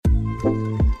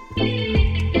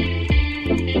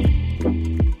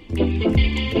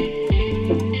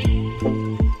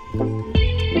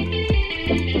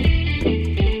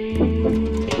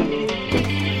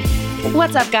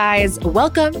What's up, guys?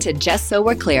 Welcome to Just So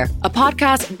We're Clear, a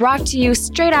podcast brought to you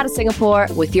straight out of Singapore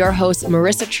with your host,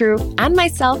 Marissa True, and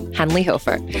myself, Hanli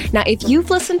Hofer. Now, if you've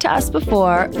listened to us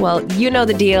before, well, you know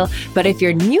the deal. But if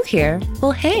you're new here,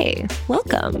 well, hey,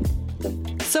 welcome.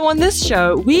 So on this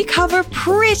show, we cover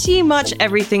pretty much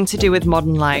everything to do with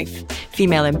modern life.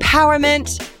 Female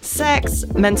empowerment, sex,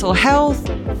 mental health,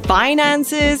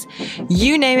 finances,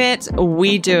 you name it,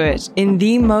 we do it in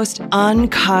the most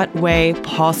uncut way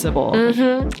possible.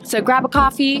 So grab a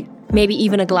coffee, maybe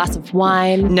even a glass of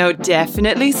wine. No,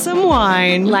 definitely some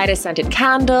wine. Light a scented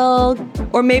candle.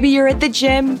 Or maybe you're at the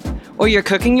gym, or you're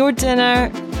cooking your dinner.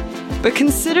 But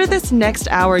consider this next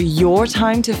hour your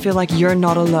time to feel like you're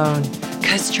not alone.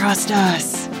 'Cause trust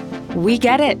us, we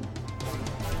get it.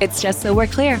 It's Just So We're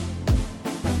Clear.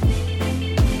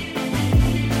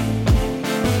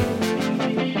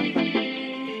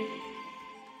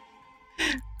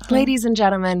 Ladies and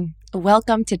gentlemen,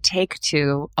 welcome to take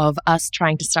 2 of us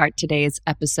trying to start today's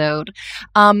episode.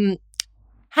 Hanli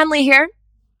here,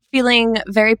 feeling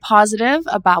very positive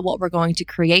about what we're going to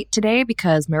create today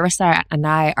because Marissa and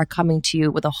I are coming to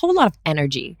you with a whole lot of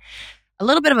energy. A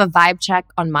little bit of a vibe check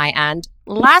on my end.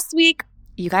 Last week,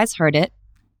 you guys heard it,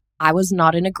 I was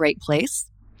not in a great place.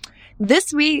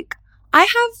 This week, I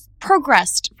have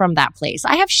progressed from that place.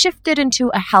 I have shifted into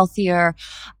a healthier,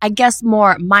 I guess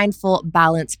more mindful,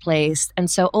 balanced place. And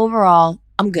so overall,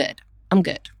 I'm good.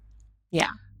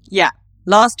 Yeah.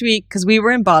 Last week, because we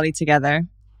were in Bali together,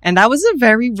 and that was a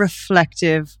very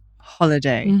reflective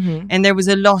holiday. And there was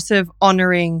a lot of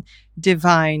honoring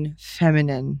divine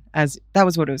feminine, as that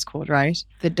was what it was called, right?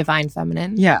 The divine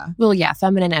feminine. Yeah. Well, yeah,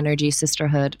 feminine energy,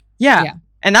 sisterhood. Yeah.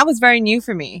 And that was very new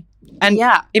for me. And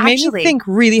it made me think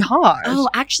really hard. Oh,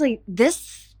 actually,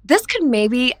 this could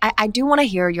maybe, I do want to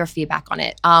hear your feedback on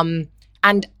it. And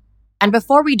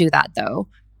before we do that, though,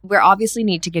 we obviously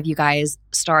need to give you guys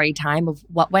story time of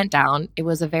what went down. It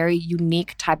was a very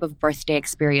unique type of birthday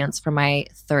experience for my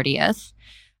 30th.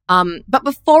 But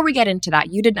before we get into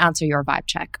that, you didn't answer your vibe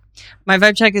check. My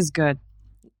vibe check is good.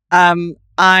 I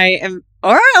am...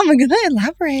 All right, I'm going to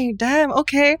elaborate. Damn,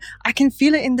 okay. I can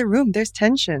feel it in the room. There's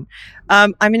tension.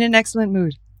 I'm in an excellent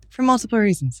mood for multiple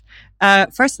reasons.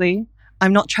 Firstly,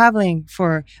 I'm not traveling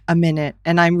for a minute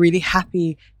and I'm really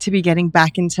happy to be getting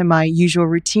back into my usual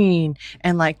routine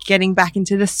and like getting back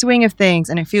into the swing of things.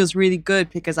 And it feels really good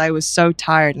because I was so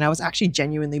tired and I was actually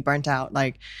genuinely burnt out.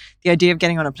 Like the idea of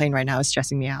getting on a plane right now is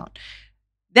stressing me out.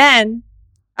 Then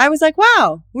I was like,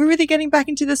 wow, we're really getting back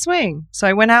into the swing. So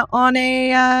I went out on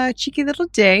a cheeky little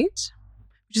date,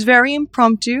 which is very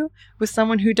impromptu, with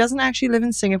someone who doesn't actually live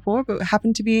in Singapore, but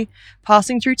happened to be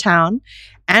passing through town.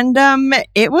 And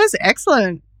it was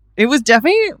excellent. It was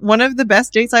definitely one of the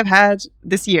best dates I've had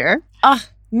this year.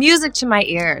 Music to my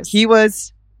ears. He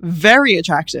was very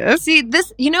attractive. See,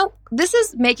 this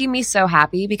is making me so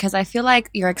happy because I feel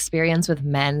like your experience with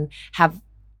men have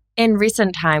in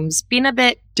recent times been a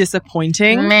bit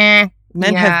disappointing. Men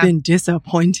have been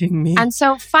disappointing me. And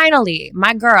so finally,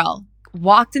 my girl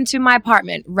walked into my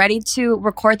apartment ready to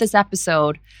record this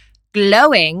episode,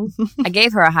 glowing. I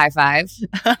gave her a high five.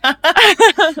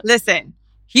 Listen,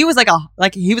 he was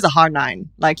he was a hard 9.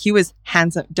 Like he was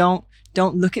handsome. Don't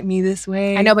look at me this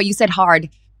way. I know, but you said hard.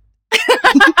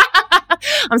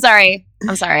 I'm sorry.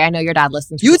 I know your dad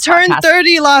listens to You this turned podcast.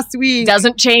 30 last week.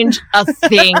 Doesn't change a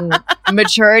thing.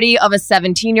 Maturity of a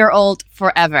 17-year-old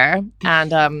forever.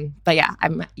 And but yeah,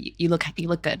 you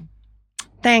look good.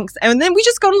 Thanks. And then we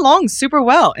just got along super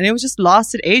well, and it was just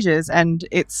lasted ages. And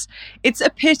it's a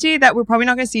pity that we're probably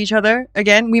not going to see each other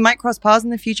again. We might cross paths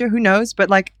in the future. Who knows? But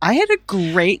like, I had a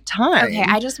great time. Okay,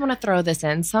 I just want to throw this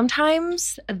in.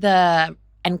 Sometimes the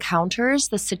encounters,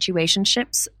 the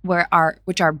situationships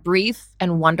which are brief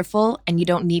and wonderful and you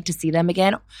don't need to see them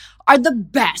again are the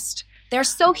best. They're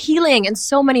so healing in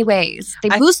so many ways. They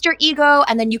boost your ego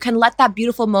and then you can let that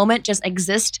beautiful moment just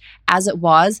exist as it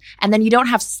was and then you don't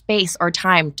have space or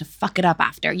time to fuck it up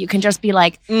after. You can just be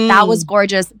like, that was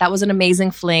gorgeous. That was an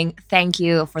amazing fling. Thank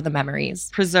you for the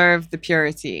memories. Preserve the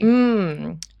purity.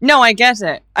 No, I get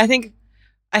it. I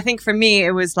think for me,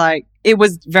 it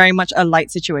was very much a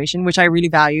light situation, which I really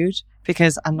valued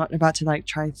because I'm not about to like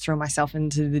try to throw myself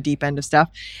into the deep end of stuff.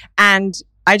 And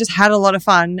I just had a lot of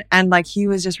fun and like he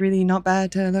was just really not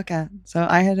bad to look at. So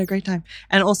I had a great time.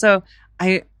 And also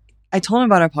I told him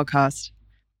about our podcast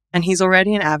and he's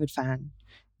already an avid fan.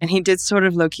 And he did sort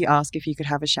of low-key ask if he could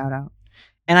have a shout out.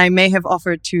 And I may have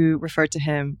offered to refer to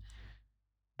him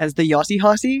as the Yachty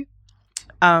Hottie.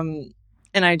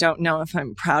 And I don't know if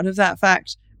I'm proud of that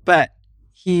fact, but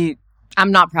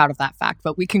I'm not proud of that fact,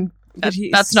 but we can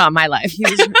That's not my life. He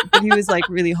was like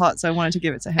really hot, so I wanted to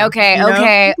give it to him. Okay, you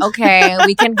know? okay.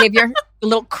 We can give your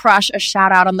little crush a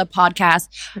shout out on the podcast.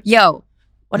 Yo,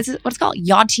 what is it? What's it called?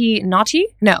 Yachty Naughty?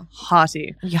 No.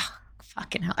 Hottie. Yeah.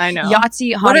 Fucking hell. I know.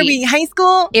 Yahtzee Hottie. What are we, high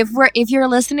school? If you're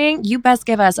listening, you best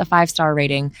give us a 5-star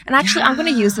rating. And actually, I'm going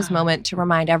to use this moment to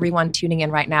remind everyone tuning in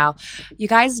right now. You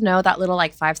guys know that little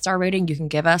like 5-star rating you can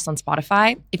give us on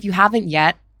Spotify. If you haven't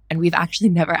yet, and we've actually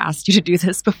never asked you to do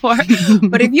this before,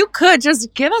 but if you could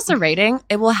just give us a rating,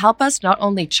 it will help us not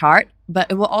only chart, but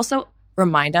it will also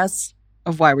remind us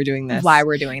of why we're doing this.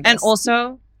 And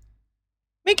also,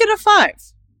 make it a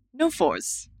 5. No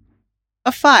 4s.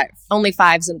 A 5. Only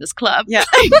 5s in this club. Yeah.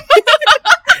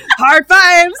 Hard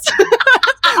 5s.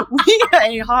 We got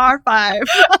a hard 5.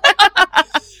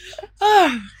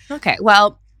 Okay,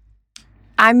 well,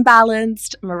 I'm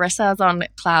balanced. Marissa's on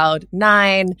cloud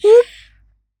 9.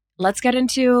 Let's get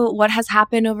into what has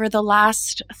happened over the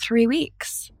last 3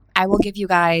 weeks. I will give you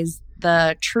guys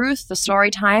the truth, the story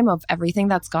time of everything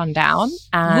that's gone down.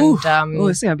 And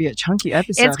it's gonna be a chunky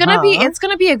episode. It's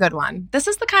gonna be a good one. This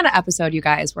is the kind of episode, you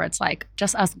guys, where it's like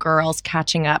just us girls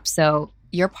catching up. So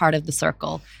you're part of the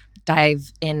circle.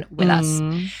 Dive in with us.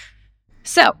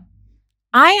 So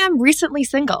I am recently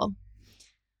single.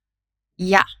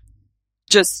 Yeah.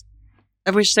 I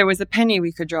wish there was a penny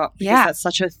we could drop because that's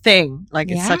such a thing. Like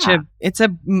it's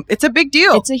a big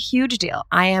deal. It's a huge deal.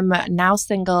 I am now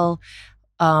single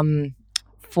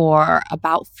for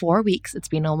about 4 weeks. It's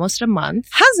been almost a month.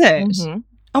 Has it? Mm-hmm.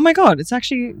 Oh my God, it's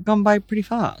actually gone by pretty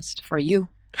fast. For you.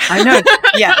 I know.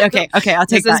 Yeah, okay, I'll take that.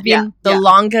 This has been the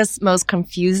longest, most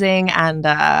confusing and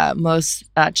most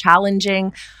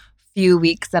challenging few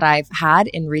weeks that I've had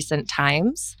in recent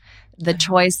times. The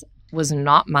choice was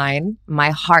not mine.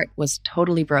 My heart was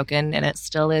totally broken and it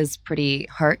still is pretty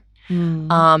hurt.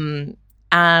 And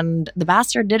the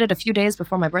bastard did it a few days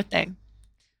before my birthday.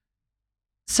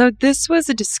 So this was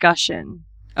a discussion.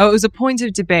 Oh, it was a point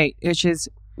of debate, which is,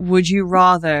 would you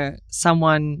rather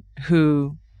someone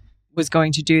who was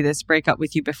going to do this break up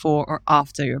with you before or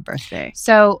after your birthday?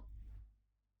 So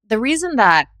the reason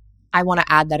that I want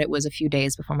to add that it was a few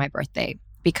days before my birthday,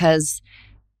 because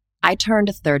I turned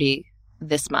 30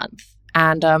 this month.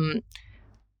 And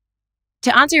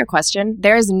to answer your question,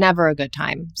 there is never a good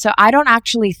time. So I don't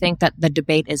actually think that the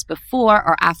debate is before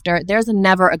or after. There's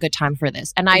never a good time for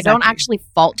this. And I don't actually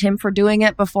fault him for doing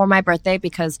it before my birthday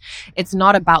because it's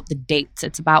not about the dates.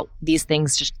 It's about these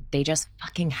things, they just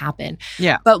fucking happen.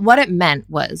 Yeah. But what it meant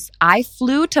was I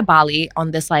flew to Bali on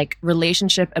this like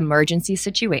relationship emergency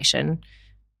situation.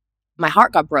 My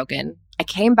heart got broken. I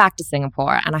came back to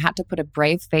Singapore and I had to put a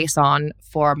brave face on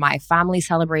for my family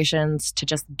celebrations to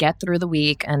just get through the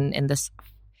week and in this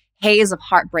haze of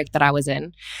heartbreak that I was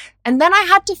in. And then I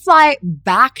had to fly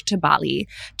back to Bali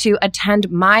to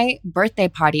attend my birthday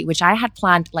party, which I had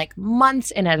planned like months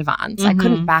in advance. I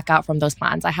couldn't back out from those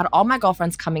plans. I had all my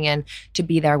girlfriends coming in to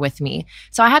be there with me.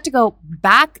 So I had to go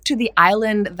back to the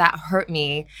island that hurt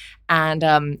me. And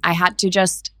I had to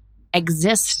just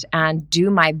exist and do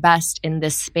my best in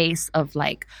this space of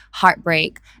like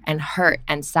heartbreak and hurt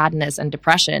and sadness and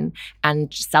depression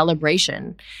and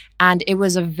celebration. And it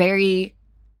was a very,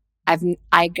 I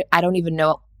don't even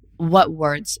know what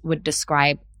words would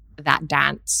describe that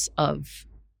dance of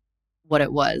what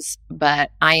it was,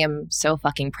 but I am so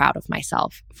fucking proud of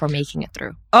myself for making it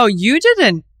through. Oh, you did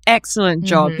an excellent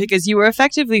job because you were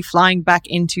effectively flying back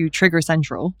into Trigger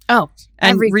Central. Oh,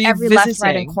 and every left,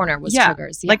 right, and corner was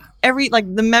triggers. Yeah.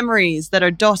 Like the memories that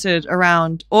are dotted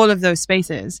around all of those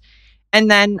spaces. And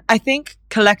then I think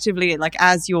collectively, like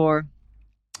as your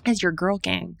girl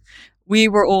gang, we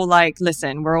were all like,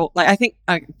 listen, we're all like, I think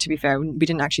to be fair, we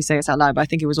didn't actually say this out loud, but I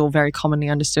think it was all very commonly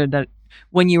understood that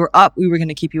when you were up, we were going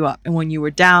to keep you up. And when you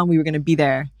were down, we were going to be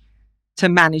there to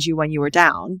manage you when you were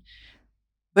down.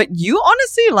 But you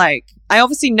honestly, like, I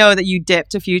obviously know that you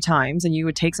dipped a few times and you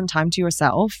would take some time to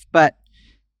yourself, but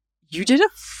you did a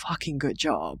fucking good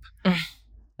job.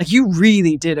 Like, you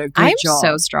really did a good job. I'm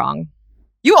so strong.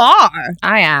 You are.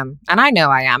 I am. And I know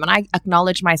I am. And I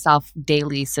acknowledge myself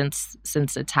daily since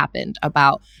it's happened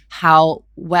about how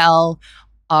well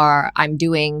I'm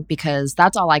doing, because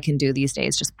that's all I can do these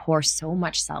days. Just pour so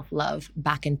much self-love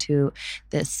back into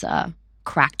this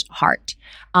cracked heart.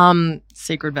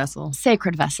 Sacred vessel.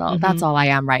 That's all I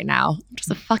am right now. I'm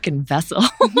just a fucking vessel.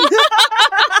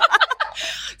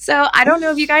 So I don't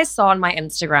know if you guys saw on my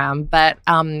Instagram, but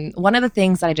one of the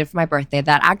things that I did for my birthday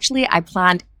that actually I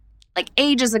planned like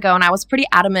ages ago, and I was pretty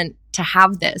adamant to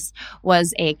have this,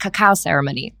 was a cacao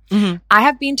ceremony. I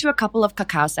have been to a couple of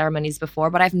cacao ceremonies before,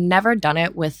 but I've never done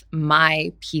it with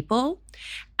my people.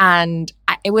 And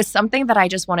it was something that I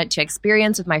just wanted to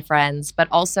experience with my friends, but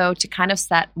also to kind of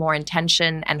set more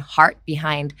intention and heart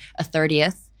behind a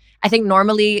 30th. I think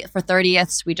normally for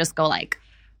 30ths, we just go like,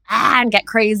 and get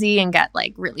crazy and get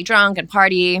like really drunk and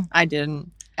party. I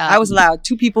didn't. I was allowed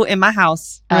 2 people in my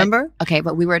house. Remember? Okay,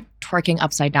 but we were twerking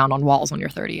upside down on walls on your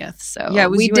 30th. So yeah,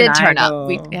 we did turn up.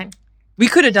 We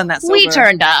could have done that sober. We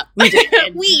turned up. We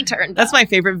did. We turned up. That's my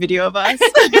favorite video of us.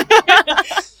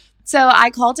 So I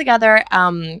called together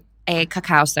a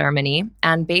cacao ceremony,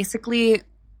 and basically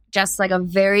just like a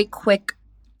very quick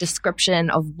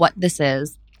description of what this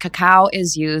is. Cacao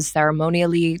is used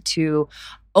ceremonially to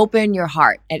open your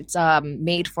heart. It's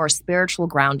made for spiritual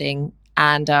grounding.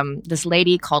 And this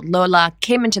lady called Lola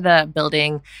came into the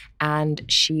building and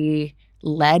she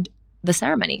led the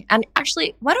ceremony. And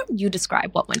actually, why don't you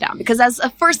describe what went down? Because as a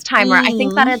first timer, I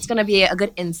think that it's going to be a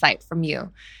good insight from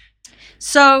you.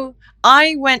 So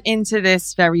I went into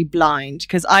this very blind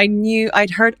because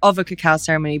I'd heard of a cacao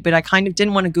ceremony, but I kind of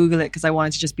didn't want to Google it because I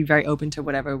wanted to just be very open to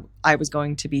whatever I was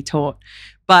going to be taught.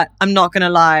 But I'm not going to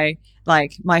lie.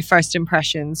 Like, my first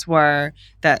impressions were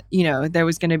that, you know, there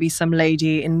was going to be some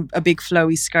lady in a big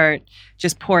flowy skirt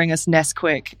just pouring us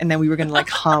Nesquik, and then we were going to like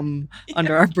hum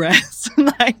under our breaths.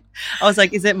 Like, I was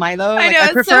like, is it Milo? Like,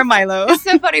 I prefer Milo. It's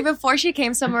so funny. Before she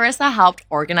came, so Marissa helped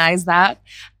organize that.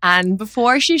 And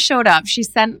before she showed up, she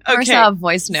sent Marissa a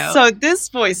voice note. So this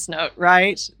voice note,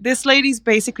 right? This lady's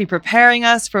basically preparing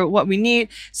us for what we need.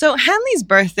 So Hanli's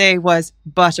birthday was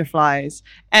butterflies.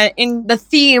 And the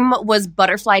theme was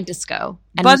butterfly disco.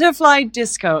 Butterfly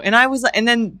disco. And I was like, and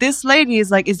then this lady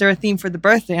is like, is there a theme for the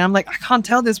birthday? And I'm like, I can't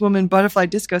tell this woman butterfly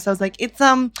disco. So I was like, it's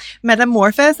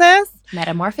metamorphosis.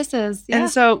 Metamorphosis. Yeah. And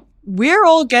so we're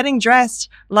all getting dressed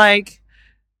like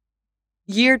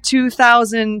year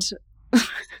 2000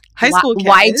 high school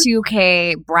kids.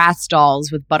 Y2K brass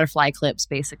dolls with butterfly clips,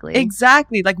 basically.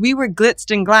 Exactly. Like, we were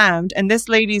glitzed and glammed, and this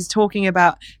lady's talking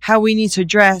about how we need to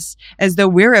dress as though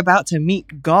we're about to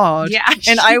meet God. Yeah.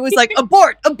 And I was like,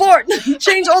 abort,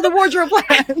 change all the wardrobe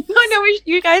plans. No,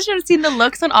 you guys should have seen the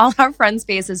looks on all our friends'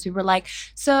 faces. We were like,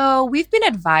 so we've been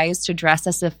advised to dress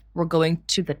as if we're going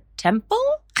to the temple?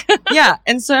 Yeah.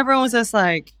 And so everyone was just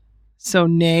like, so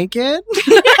naked?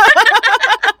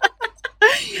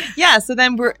 Yeah, so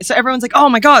everyone's like, oh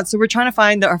my God. So we're trying to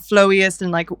find our flowiest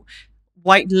and like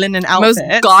white linen outfits.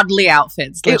 Most godly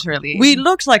outfits, literally. We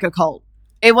looked like a cult.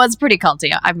 It was pretty culty.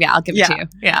 I'll give it to you.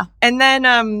 Yeah. And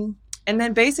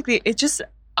then basically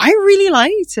I really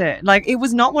liked it. Like, it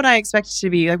was not what I expected to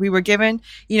be. Like, we were given,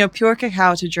 you know, pure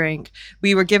cacao to drink.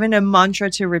 We were given a mantra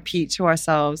to repeat to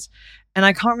ourselves. And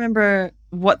I can't remember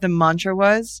what the mantra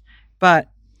was, but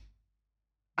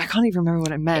I can't even remember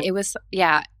what it meant. It was,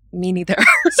 yeah. Me neither.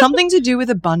 Something to do with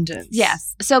abundance.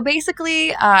 Yes. So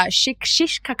basically,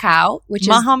 shish cacao, which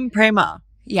Maham is Prema.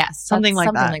 Yes. Something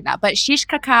like that. But shish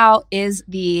cacao is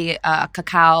the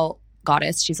cacao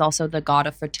goddess. She's also the god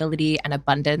of fertility and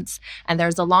abundance. And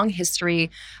there's a long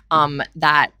history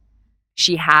that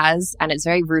she has, and it's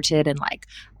very rooted in like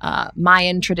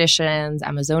Mayan traditions,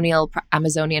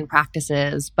 Amazonian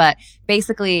practices. But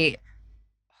basically,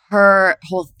 her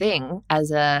whole thing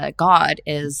as a god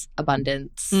is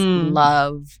abundance,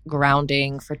 love,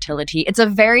 grounding, fertility. It's a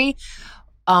very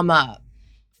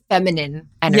feminine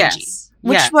energy,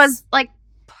 which was like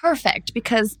perfect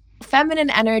because feminine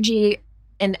energy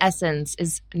in essence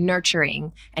is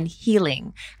nurturing and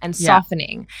healing and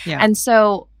softening. Yeah. And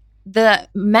so the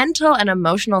mental and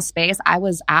emotional space I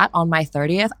was at on my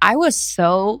 30th, I was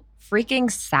so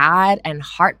freaking sad and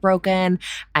heartbroken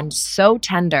and so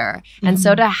tender. And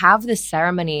so to have this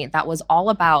ceremony that was all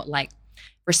about like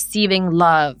receiving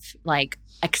love, like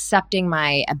accepting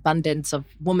my abundance of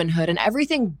womanhood and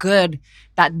everything good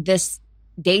that this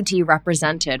deity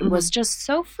represented was just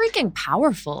so freaking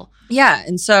powerful. Yeah.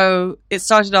 And so it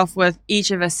started off with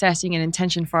each of us setting an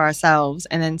intention for ourselves,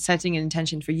 and then setting an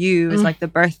intention for you as like the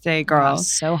birthday girl. It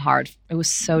was so hard. It was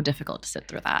so difficult to sit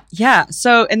through that. Yeah.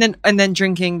 So and then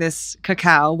drinking this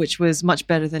cacao, which was much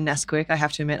better than Nesquik, I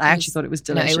have to admit. I actually thought it was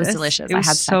delicious. No, it was delicious. It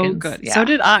was so good. Yeah. So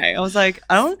did I. I was like,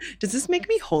 does this make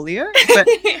me holier? But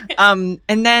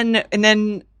and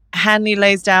then Hanli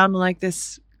lays down like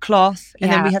this cloth,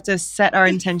 and then we have to set our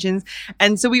intentions,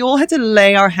 and so we all had to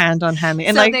lay our hand on Hanli,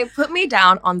 and so like they put me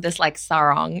down on this like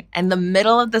sarong in the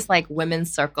middle of this like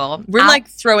women's circle. We're like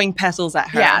throwing petals at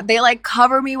her. Yeah, they like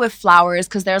cover me with flowers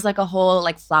because there's like a whole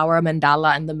like flower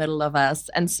mandala in the middle of us,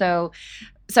 and so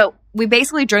we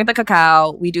basically drink the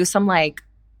cacao. We do some like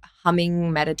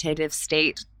humming meditative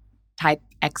state type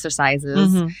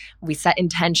exercises. We set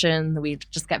intention. We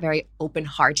just get very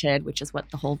open-hearted, which is what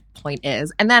the whole point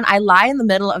is. And then I lie in the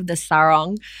middle of this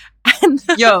sarong,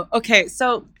 Yo, okay,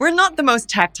 so we're not the most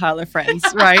tactile of friends,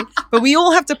 right? But we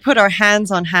all have to put our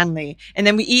hands on Hanli, and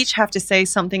then we each have to say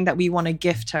something that we want to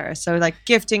gift her. So like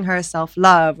gifting her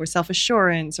self-love or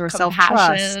self-assurance or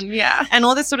self-trust. Yeah. And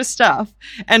all this sort of stuff.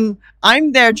 And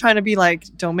I'm there trying to be like,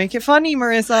 don't make it funny,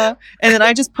 Marissa. And then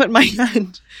I just put my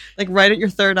hand like right at your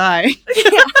third eye.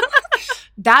 Yeah.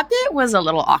 That bit was a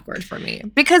little awkward for me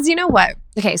because you know what?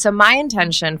 Okay, so my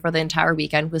intention for the entire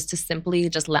weekend was to simply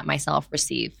just let myself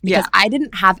receive because I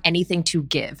didn't have anything to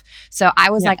give. So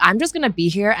I was like, I'm just going to be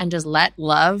here and just let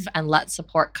love and let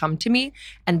support come to me.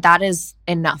 And that is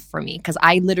enough for me because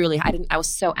I was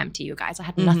so empty, you guys. I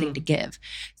had nothing to give.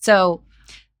 So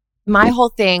my whole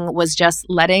thing was just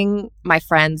letting my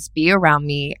friends be around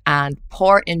me and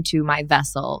pour into my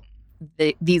vessel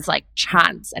these like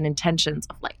chants and intentions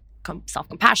of like,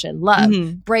 self-compassion, love,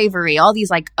 bravery, all these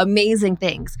like amazing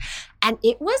things. And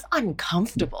it was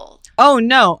uncomfortable. Oh,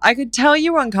 no. I could tell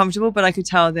you were uncomfortable, but I could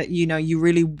tell that, you know, you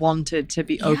really wanted to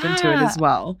be open to it as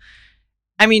well.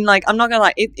 I mean, like, I'm not going to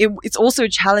lie. It's also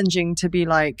challenging to be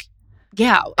like,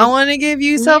 I want to give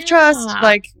you self-trust.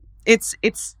 Like, it's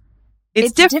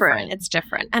different. It's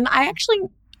different. And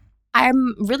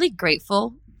I'm really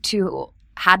grateful to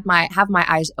have my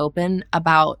eyes open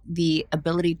about the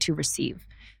ability to receive.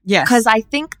 Yes. Because I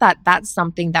think that's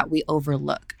something that we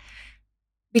overlook.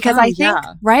 Because I think,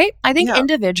 right? I think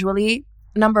individually,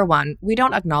 number one, we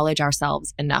don't acknowledge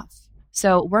ourselves enough.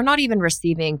 So we're not even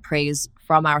receiving praise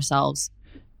from ourselves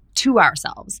to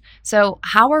ourselves. So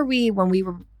how are we when we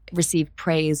receive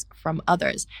praise from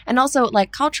others? And also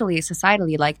like culturally,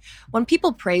 societally, like when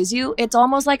people praise you, it's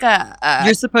almost like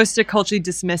you're supposed to culturally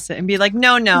dismiss it and be like,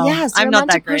 no, yes, I'm not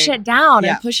that great. Push it down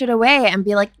and push it away and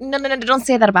be like, no, don't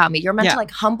say that about me. You're meant to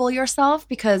like humble yourself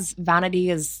because vanity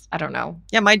is, I don't know.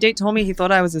 Yeah, my date told me he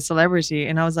thought I was a celebrity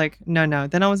and I was like, no.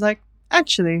 Then I was like,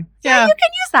 actually, you can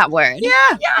use that word.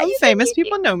 Yeah, I'm famous.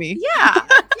 People know me. Yeah,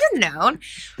 you're known.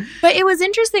 But it was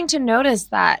interesting to notice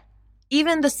that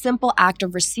even the simple act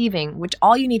of receiving, which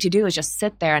all you need to do is just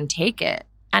sit there and take it.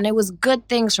 And it was good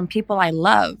things from people I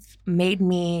love made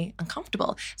me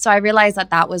uncomfortable. So I realized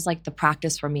that was like the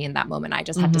practice for me in that moment. I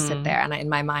just had to sit there. And in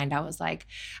my mind, I was like,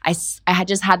 I had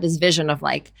just had this vision of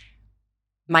like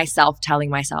myself telling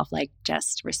myself like,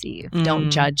 just receive.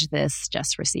 Don't judge this,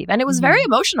 just receive. And it was very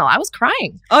emotional. I was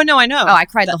crying. Oh, no, I know. Oh, I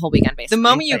cried the whole weekend basically. The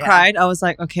moment you cried, I was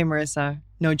like, okay, Marissa,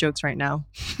 no jokes right now.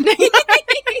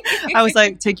 I was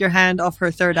like, take your hand off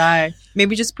her third eye.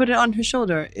 Maybe just put it on her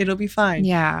shoulder. It'll be fine.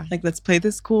 Yeah. Like, let's play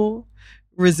this cool.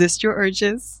 Resist your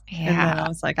urges. Yeah. And then I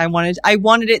was like, I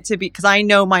wanted it to be, because I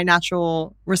know my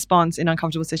natural response in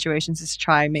uncomfortable situations is to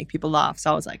try and make people laugh.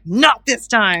 So I was like, not this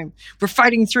time. We're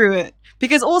fighting through it.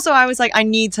 Because also I was like, I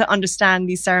need to understand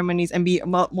these ceremonies and be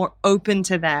more open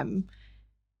to them.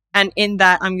 And in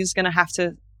that, I'm just going to have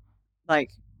to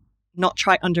like not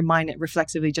try undermine it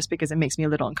reflexively just because it makes me a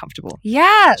little uncomfortable.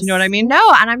 Yes. Do you know what I mean?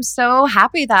 No, and I'm so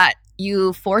happy that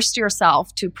you forced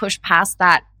yourself to push past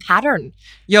that pattern.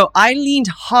 Yo, I leaned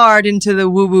hard into the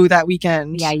woo-woo that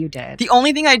weekend. Yeah, you did. The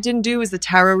only thing I didn't do was the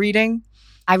tarot reading.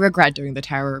 I regret doing the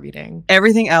tarot reading.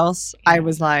 Everything else, I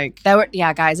was like...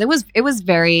 guys, it was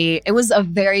a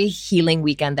very healing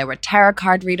weekend. There were tarot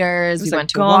card readers. We went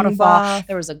to a waterfall.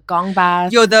 There was a gong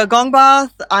bath. Yo, the gong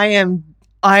bath,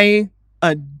 I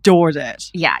adored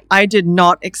it. Yeah. I did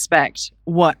not expect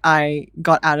what I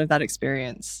got out of that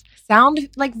experience. Sound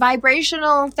like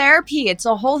vibrational therapy. It's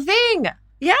a whole thing.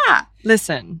 Yeah.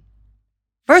 Listen,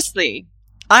 firstly,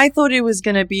 I thought it was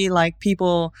going to be like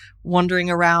people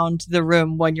wandering around the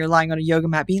room when you're lying on a yoga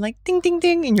mat being like ding, ding,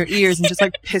 ding in your ears and just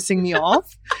like pissing me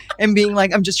off and being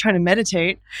like, I'm just trying to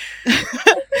meditate.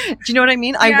 Do you know what I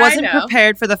mean? Yeah, I wasn't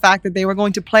prepared for the fact that they were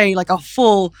going to play like a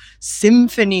full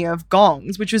symphony of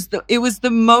gongs, which was it was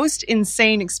the most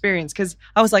insane experience because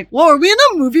I was like, whoa, are we in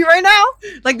a movie right now?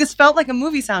 Like this felt like a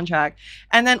movie soundtrack.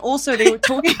 And then also they were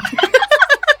talking...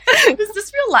 Is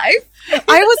this real life?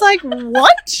 I was like,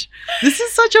 what? This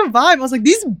is such a vibe. I was like,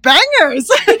 these bangers.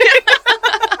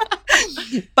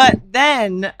 But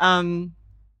then, and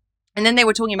then they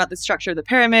were talking about the structure of the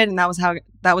pyramid, and that was how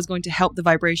that was going to help the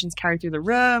vibrations carry through the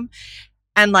room.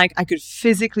 And like, I could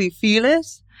physically feel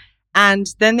it. And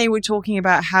then they were talking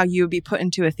about how you would be put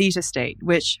into a theta state,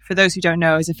 which for those who don't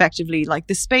know is effectively like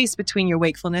the space between your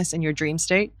wakefulness and your dream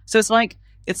state. So it's like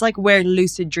where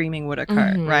lucid dreaming would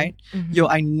occur, right? Mm-hmm. Yo,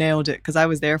 I nailed it because I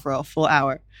was there for a full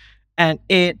hour and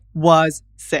it was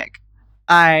sick.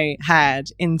 I had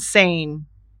insane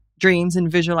dreams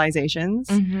and visualizations.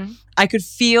 Mm-hmm. I could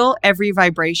feel every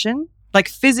vibration, like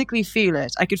physically feel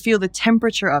it. I could feel the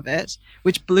temperature of it,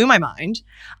 which blew my mind.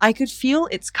 I could feel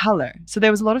its color. So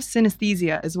there was a lot of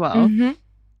synesthesia as well. Mm-hmm.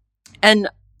 And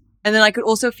And then I could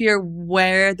also feel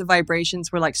where the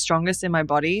vibrations were like strongest in my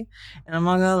body. And I'm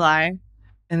not gonna lie,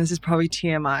 and this is probably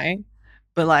TMI,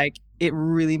 but like it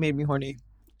really made me horny.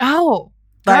 Oh,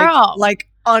 girl. Like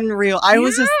unreal. I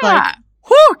was just like,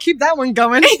 whoo, keep that one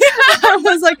going. I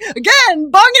was like,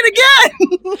 again, bong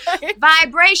it again.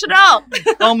 Vibrational.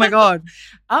 Oh my God.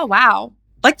 Oh, wow.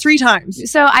 Like 3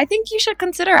 times. So I think you should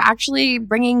consider actually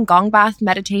bringing gong bath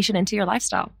meditation into your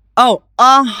lifestyle. Oh,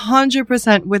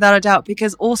 100% without a doubt.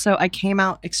 Because also I came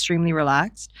out extremely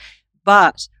relaxed.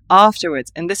 But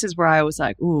afterwards, and this is where I was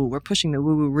like, ooh, we're pushing the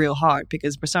woo-woo real hard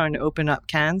because we're starting to open up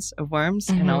cans of worms.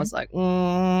 Mm-hmm. And I was like,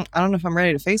 I don't know if I'm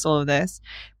ready to face all of this.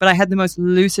 But I had the most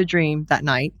lucid dream that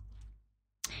night.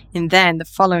 And then the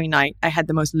following night, I had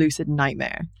the most lucid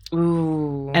nightmare.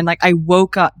 Ooh. And like I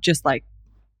woke up just like,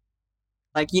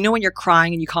 you know when you're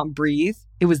crying and you can't breathe?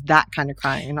 It was that kind of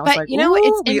crying. And I was like, you know,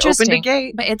 it's interesting. We opened a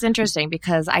gate. But it's interesting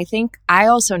because I think I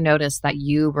also noticed that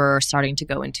you were starting to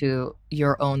go into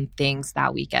your own things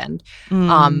that weekend.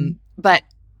 But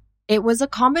it was a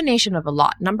combination of a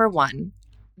lot. Number one,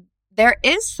 there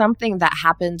is something that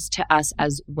happens to us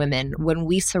as women when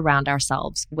we surround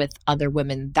ourselves with other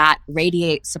women that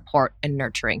radiate support and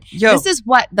nurturing. This is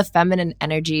what the feminine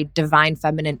energy, divine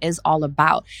feminine is all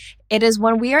about. It is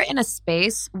when we are in a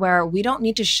space where we don't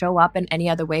need to show up in any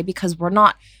other way because we're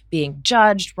not being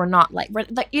judged. We're not like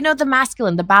you know, the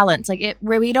masculine, the balance,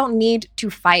 where we don't need to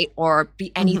fight or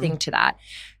be anything to that.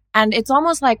 And it's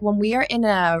almost like when we are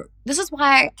this is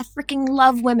why I freaking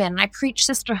love women. I preach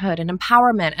sisterhood and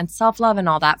empowerment and self-love and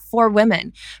all that for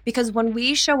women. Because when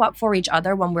we show up for each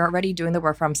other, when we're already doing the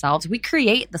work for ourselves, we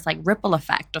create this like ripple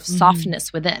effect of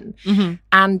softness within.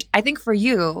 And I think for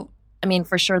you, I mean,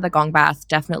 for sure, the gong bath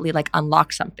definitely like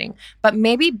unlocked something. But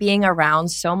maybe being around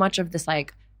so much of this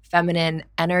like feminine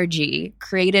energy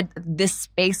created this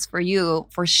space for you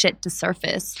for shit to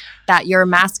surface that your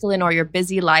masculine or your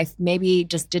busy life maybe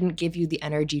just didn't give you the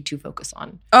energy to focus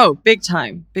on. Oh, big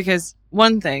time. Because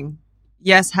one thing,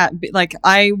 yes,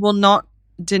 I will not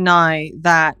deny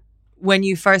that when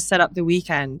you first set up the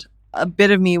weekend, a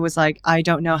bit of me was like, I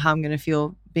don't know how I'm going to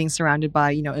feel being surrounded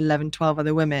by, 11, 12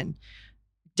 other women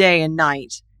day and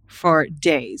night for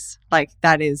days. Like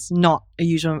that is not a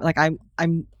usual, like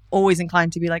I'm always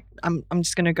inclined to be like, I'm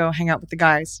just going to go hang out with the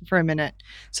guys for a minute.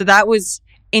 So that was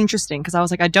interesting because I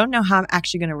was like, I don't know how I'm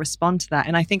actually going to respond to that.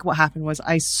 And I think what happened was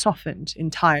I softened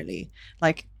entirely.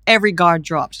 Like every guard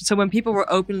dropped. So when people were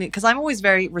openly, because I'm always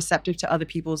very receptive to other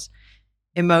people's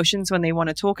emotions when they want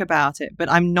to talk about it, but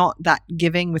I'm not that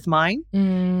giving with mine.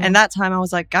 And that time I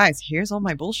was like, guys, here's all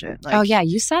my bullshit. Like, oh yeah,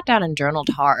 you sat down and journaled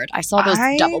hard. I saw those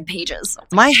double pages.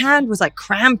 My hand was like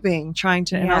cramping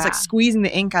and I was like squeezing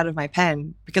the ink out of my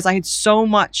pen because I had so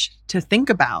much to think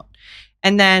about.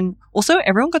 And then also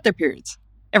everyone got their periods.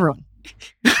 Everyone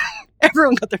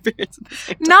got their periods.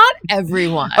 Not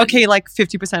everyone. Okay, like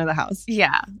 50% of the house.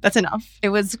 Yeah. That's enough. It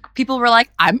was, people were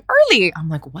like, I'm early. I'm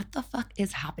like, what the fuck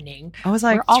is happening? I was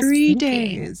like, 3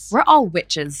 days. We're all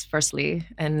witches, firstly.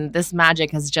 And this magic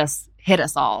has just hit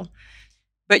us all.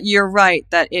 But you're right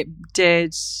that it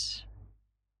did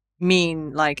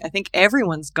mean, like, I think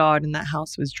everyone's guard in that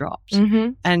house was dropped.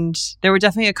 And there were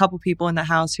definitely a couple people in the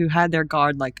house who had their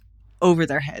guard, like, over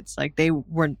their heads. Like they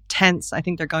were tense. I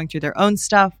think they're going through their own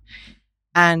stuff.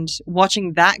 And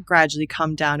watching that gradually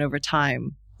come down over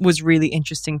time was really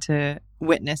interesting to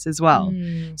witness as well.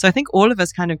 So I think all of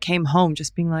us kind of came home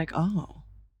just being like, oh,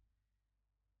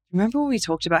 remember when we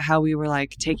talked about how we were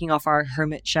like taking off our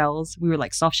hermit shells? We were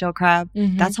like soft shell crab.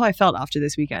 That's how I felt after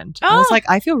this weekend. I was like,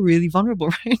 I feel really vulnerable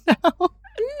right now.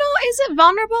 No, is it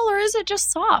vulnerable or is it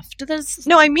just soft?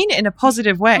 No, I mean it in a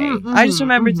positive way. I just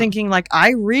remember thinking like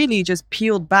I really just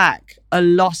peeled back a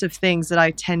lot of things that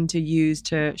I tend to use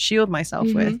to shield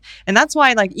myself with. And that's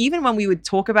why like even when we would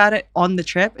talk about it on the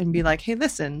trip and be like, hey,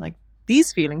 listen, like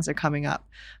these feelings are coming up.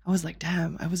 I was like,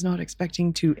 damn, I was not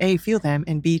expecting to A, feel them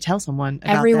and B, tell someone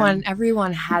about them.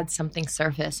 Everyone had something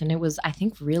surface and it was, I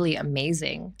think, really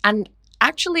amazing. And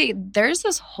actually, there's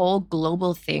this whole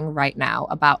global thing right now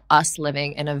about us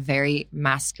living in a very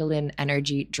masculine,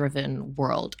 energy-driven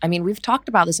world. I mean, we've talked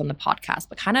about this on the podcast,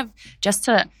 but kind of just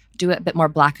to do it a bit more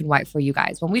black and white for you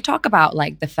guys. When we talk about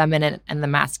like the feminine and the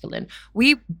masculine,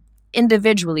 we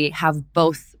individually have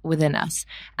both within us.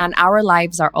 And our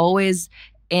lives are always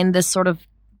in this sort of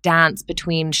dance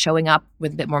between showing up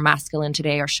with a bit more masculine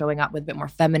today or showing up with a bit more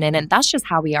feminine. And that's just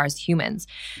how we are as humans.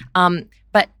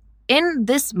 But in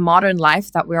this modern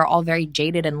life that we're all very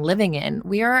jaded and living in,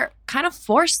 we are kind of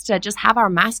forced to just have our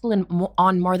masculine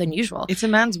on more than usual. It's a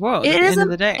man's world at the end of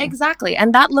the day. Exactly.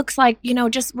 And that looks like,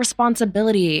 just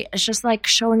responsibility. It's just like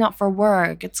showing up for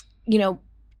work. It's,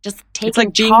 just taking It's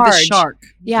like being charge. the shark.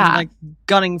 Yeah. And like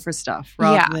gunning for stuff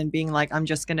rather than being like, I'm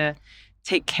just going to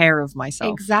take care of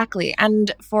myself. Exactly.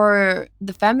 And for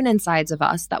the feminine sides of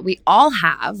us that we all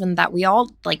have and that we all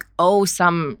like owe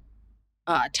some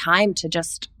time to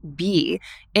just be,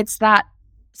 it's that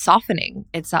softening,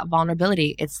 it's that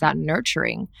vulnerability, it's that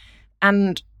nurturing.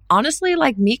 And honestly,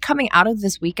 like me coming out of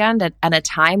this weekend at a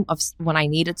time of when I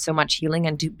needed so much healing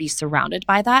and to be surrounded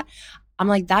by that, I'm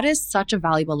like, that is such a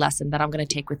valuable lesson that I'm going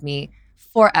to take with me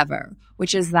forever,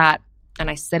 which is that, and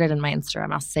I said it in my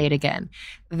Instagram, I'll say it again,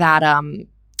 that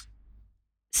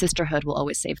sisterhood will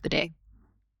always save the day.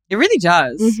 It really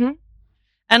does. Mm-hmm.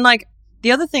 And like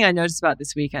the other thing I noticed about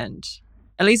this weekend,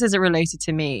 at least as it related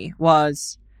to me,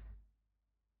 was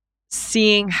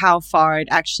seeing how far I'd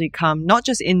actually come, not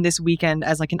just in this weekend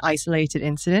as like an isolated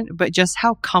incident, but just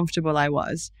how comfortable I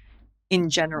was in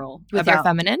general. With your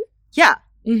feminine? Yeah.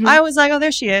 Mm-hmm. I was like, oh,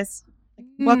 there she is.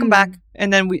 Welcome back.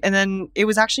 And then it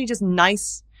was actually just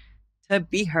nice to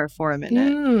be her for a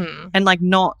minute. And like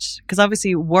not, because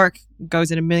obviously work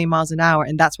goes at 1,000,000 miles an hour,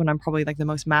 and that's when I'm probably like the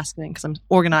most masculine because I'm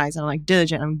organized and I'm like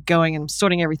diligent. I'm going and I'm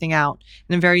sorting everything out.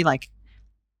 And I'm very like,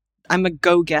 I'm a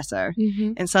go-getter.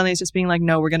 And suddenly it's just being like,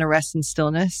 no, we're going to rest in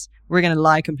stillness. We're going to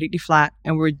lie completely flat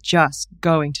and we're just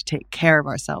going to take care of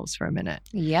ourselves for a minute.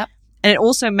 Yep. And it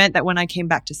also meant that when I came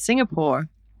back to Singapore,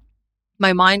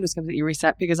 my mind was completely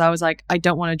reset because I was like, I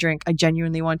don't want to drink. I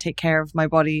genuinely want to take care of my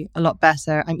body a lot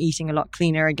better. I'm eating a lot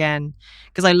cleaner again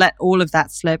because I let all of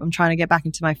that slip. I'm trying to get back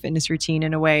into my fitness routine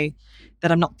in a way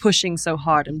that I'm not pushing so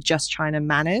hard. I'm just trying to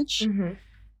manage.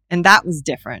 And that was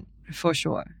different for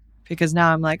sure. Because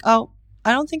now I'm like, oh,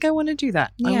 I don't think I want to do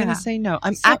that. I'm going to say no.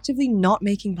 I'm actively not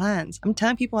making plans. I'm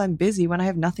telling people I'm busy when I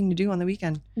have nothing to do on the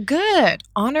weekend. Good.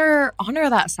 Honor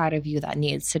that side of you that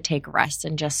needs to take rest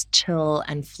and just chill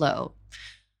and flow.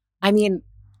 I mean,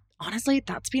 honestly,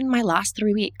 that's been my last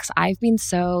 3 weeks. I've been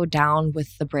so down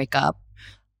with the breakup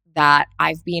that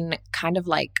I've been kind of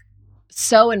like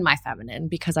so in my feminine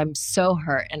because I'm so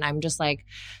hurt and I'm just like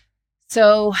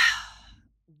so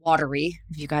watery,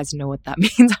 if you guys know what that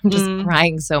means. I'm just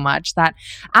crying so much that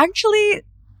actually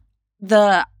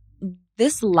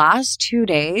this last 2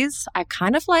 days I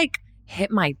kind of like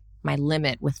hit my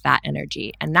limit with that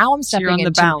energy, and now I'm stepping into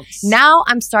the bounce. Now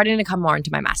I'm starting to come more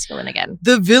into my masculine again.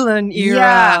 The villain era.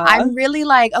 Yeah, I'm really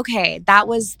like, okay, that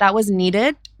was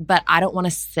needed, but I don't want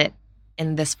to sit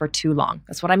in this for too long.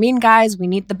 That's what I mean, guys. We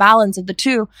need the balance of the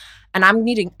two. And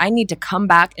I need to come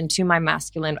back into my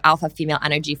masculine alpha female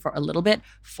energy for a little bit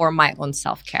for my own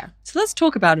self-care. So let's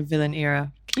talk about a villain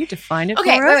era. Can you define it for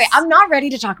us? Wait. I'm not ready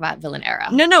to talk about villain era.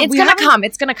 No. It's going to come.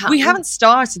 It's going to come. We haven't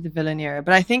started the villain era,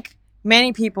 but I think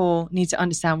many people need to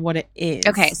understand what it is.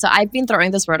 Okay, so I've been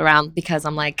throwing this word around because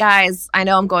I'm like, guys, I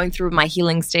know I'm going through my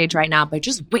healing stage right now, but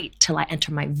just wait till I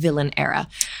enter my villain era.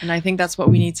 And I think that's what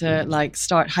we need to like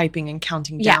start hyping and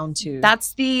counting down to.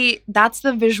 That's the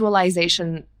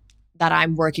visualization that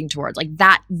I'm working towards. Like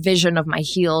that vision of my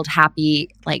healed, happy,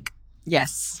 like,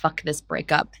 yes, fuck this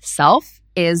breakup self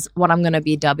is what I'm going to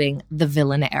be dubbing the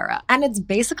villain era. And it's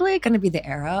basically going to be the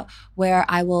era where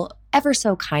I will ever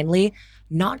so kindly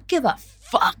not give a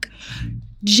fuck.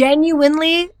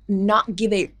 Genuinely not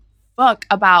give a fuck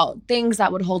about things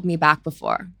that would hold me back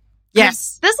before.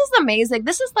 Yes. This is amazing.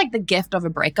 This is like the gift of a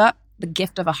breakup, the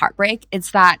gift of a heartbreak.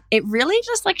 It's that it really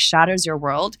just like shatters your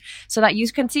world so that you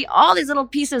can see all these little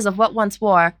pieces of what once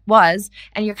was,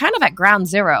 and you're kind of at ground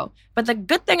zero. But the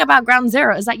good thing about ground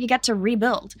zero is that you get to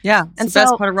rebuild. Yeah. It's the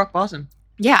best part of rock bottom.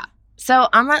 Yeah. So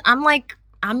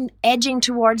I'm edging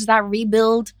towards that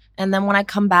rebuild. And then when I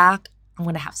come back, I'm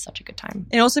going to have such a good time.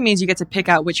 It also means you get to pick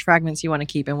out which fragments you want to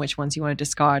keep and which ones you want to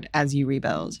discard as you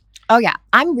rebuild. Oh, yeah.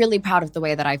 I'm really proud of the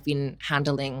way that I've been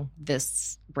handling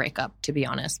this breakup, to be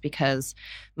honest, because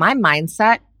my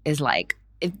mindset is like,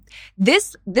 if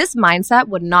this mindset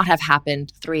would not have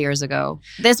happened 3 years ago.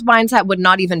 This mindset would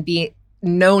not even be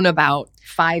known about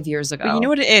 5 years ago. But you know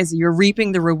what it is? You're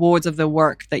reaping the rewards of the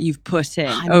work that you've put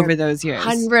in over those years.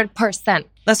 100%.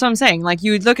 That's what I'm saying. Like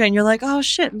you would look at it and you're like, oh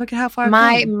shit, look at how far I've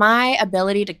come. My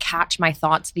ability to catch my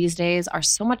thoughts these days are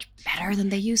so much better than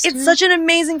they used to. It's such an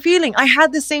amazing feeling. I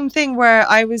had the same thing where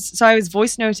I was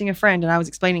voice noting a friend and I was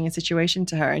explaining a situation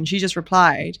to her and she just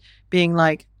replied being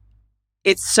like,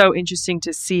 it's so interesting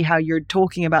to see how you're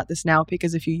talking about this now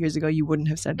because a few years ago you wouldn't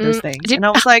have said those things. And I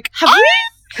was like,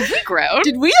 have we grown?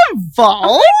 Did we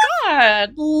evolve? Oh my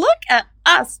God. Look at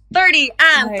us. 30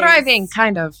 and thriving.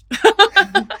 Kind of.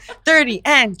 30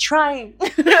 and trying.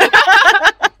 30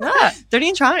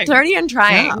 and trying. 30 and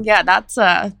trying. Yeah, that's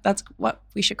what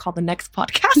we should call the next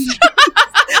podcast.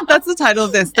 That's the title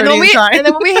of this. 30 and trying. And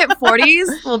then when we hit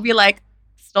 40s, we'll be like,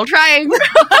 still trying.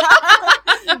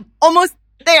 almost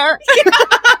there.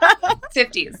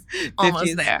 50s. Almost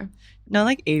 50s. there. No,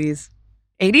 like 80s.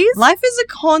 80s? Life is a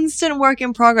constant work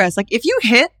in progress. Like if you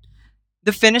hit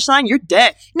the finish line, you're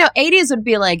dead. No, 80s would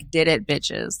be like, did it,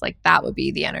 bitches. Like that would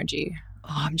be the energy.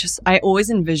 Oh, I always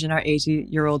envision our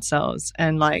 80-year-old selves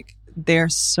and like they're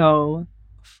so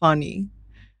funny.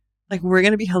 Like we're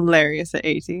going to be hilarious at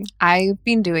 80. I've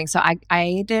been doing, so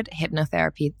I did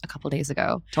hypnotherapy a couple days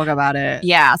ago. Talk about it.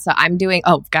 Yeah, so I'm doing,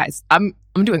 oh guys, I'm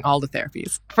doing all the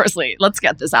therapies. Firstly, let's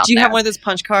get this out Do you there. have one of those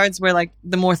punch cards where like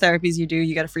the more therapies you do,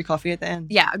 you get a free coffee at the end?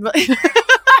 Yeah.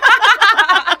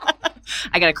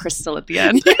 I got a crystal at the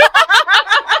end.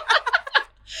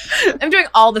 I'm doing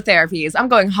all the therapies. I'm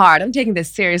going hard. I'm taking this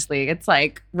seriously. It's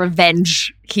like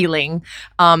revenge healing.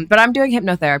 But I'm doing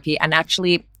hypnotherapy, and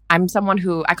actually I'm someone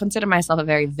who I consider myself a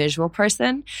very visual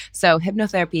person. So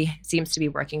hypnotherapy seems to be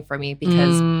working for me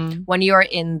because when you're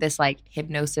in this like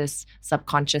hypnosis,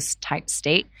 subconscious type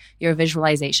state, your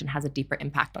visualization has a deeper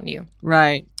impact on you.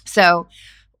 Right. So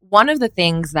one of the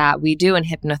things that we do in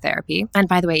hypnotherapy, and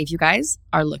by the way, if you guys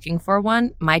are looking for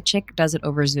one, my chick does it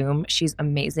over Zoom. She's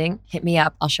amazing. Hit me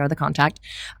up. I'll share the contact.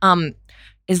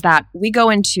 Is that we go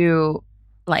into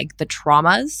like the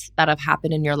traumas that have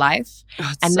happened in your life.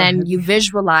 Oh, and so then heavy. you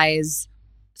visualize.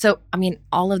 So, I mean,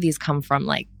 all of these come from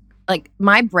like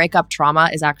my breakup trauma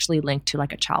is actually linked to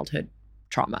like a childhood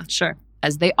trauma, Sure.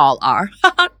 as they all are.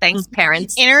 Thanks,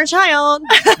 parents. Inner child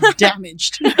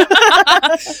damaged.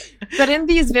 But in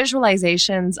these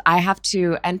visualizations, I have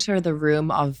to enter the room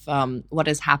of what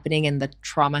is happening in the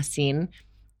trauma scene.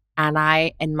 And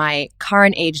I, in my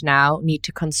current age now, need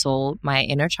to console my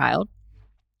inner child.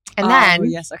 And then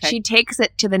yes, okay. she takes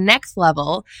it to the next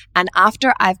level. And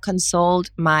after I've consoled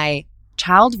my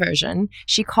child version,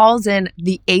 she calls in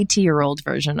the 80-year-old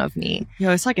version of me.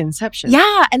 Yo, it's like Inception.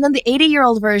 Yeah. And then the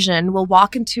 80-year-old version will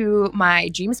walk into my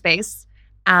dream space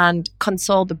and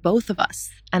console the both of us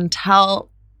and tell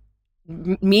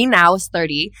me now is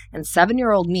 30 and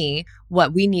 7-year-old me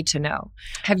what we need to know.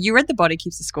 Have you read The Body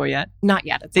Keeps the Score yet? Not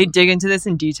yet. They dig into this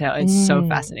in detail. It's so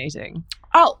fascinating.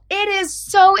 Oh, it is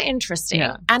so interesting.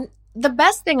 Yeah. And the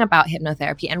best thing about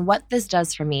hypnotherapy and what this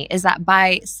does for me is that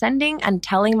by sending and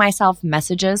telling myself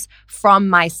messages from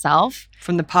myself,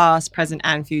 From the past, present,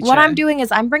 and future. what I'm doing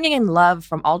is I'm bringing in love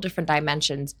from all different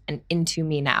dimensions and into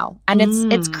me now. And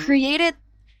it's created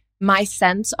my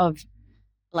sense of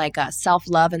like a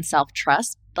self-love and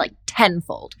self-trust like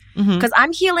tenfold. Because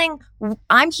I'm healing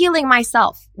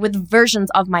myself with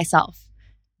versions of myself.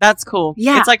 That's cool.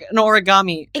 Yeah. It's like an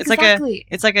origami. Exactly.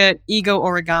 It's like an ego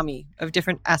origami of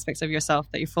different aspects of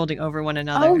yourself that you're folding over one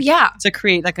another. Oh, yeah. To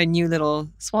create like a new little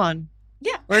swan.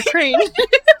 Yeah. Or a crane.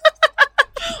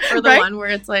 Or the Right? one where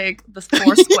it's like the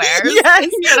 4 squares. Yes.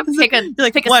 You gotta pick a, You're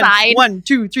like, pick a one, side. 1,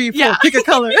 2, 3, 4. Yeah. Pick a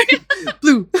color.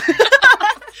 Blue.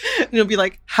 And it'll be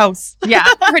like house. Yeah,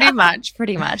 pretty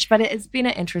much. But it's been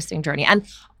an interesting journey. And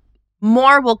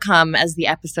more will come as the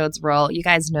episodes roll. You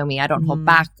guys know me. I don't hold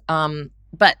back.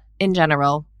 But in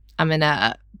general, I'm in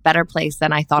a better place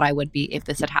than I thought I would be if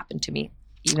this had happened to me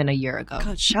even a year ago.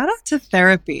 God, shout out to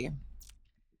therapy.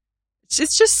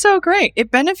 It's just so great.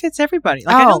 It benefits everybody.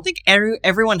 Like I don't think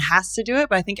everyone has to do it,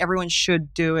 but I think everyone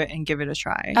should do it and give it a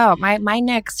try. Oh, my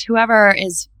next, whoever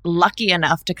is lucky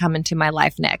enough to come into my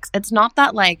life next, it's not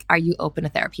that like, are you open to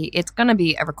therapy? It's going to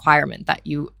be a requirement that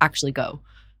you actually go.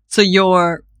 So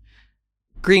your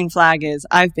green flag is,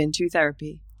 I've been to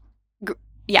therapy.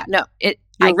 Yeah, no.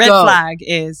 Your red flag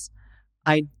is,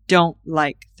 I don't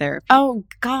like therapy. Oh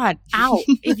God! Ow!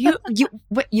 If you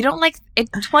don't like it,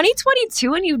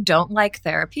 2022, and you don't like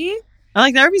therapy, I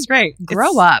like therapy's great.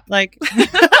 Grow up. Like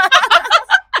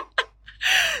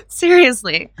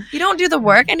seriously, you don't do the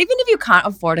work, and even if you can't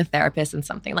afford a therapist and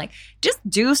something like, just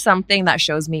do something that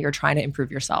shows me you're trying to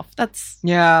improve yourself. That's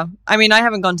yeah. I mean, I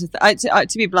haven't gone to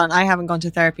to be blunt, I haven't gone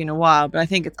to therapy in a while, but I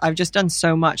think I've just done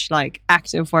so much like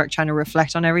active work trying to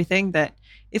reflect on everything that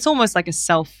it's almost like a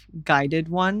self-guided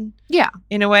one. Yeah.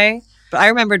 In a way. But I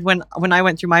remembered when I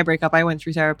went through my breakup, I went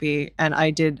through therapy and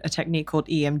I did a technique called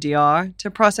EMDR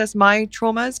to process my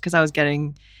traumas because I was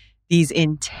getting these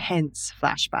intense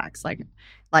flashbacks.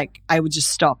 Like I would just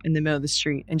stop in the middle of the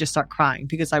street and just start crying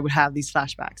because I would have these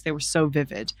flashbacks. They were so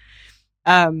vivid.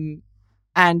 And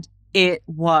it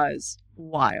was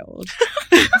wild.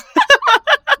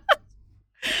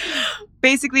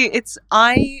 Basically, it's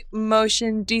eye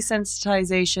motion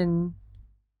desensitization.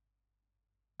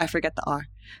 I forget the R.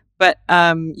 But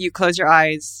you close your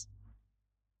eyes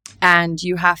and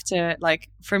you have to, like,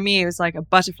 for me, it was like a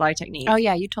butterfly technique. oh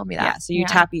yeah, you told me that. Yeah, so you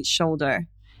tap each shoulder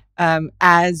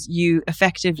as you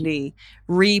effectively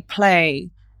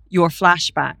replay your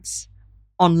flashbacks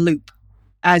on loop.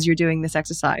 as you're doing this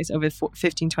exercise over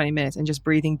 15, 20 minutes and just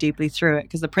breathing deeply through it.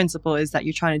 Because the principle is that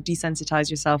you're trying to desensitize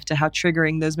yourself to how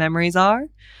triggering those memories are.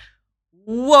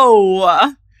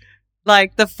 Whoa.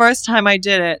 Like the first time I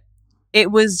did it, it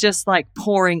was just like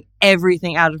pouring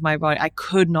everything out of my body. I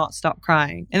could not stop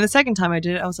crying. And the second time I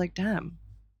did it, I was like, damn,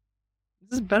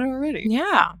 this is better already.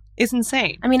 Yeah. It's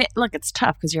insane. I mean, look, it's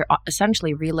tough because you're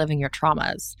essentially reliving your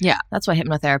traumas. Yeah. That's what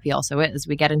hypnotherapy also is.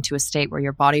 We get into a state where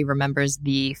your body remembers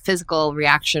the physical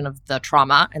reaction of the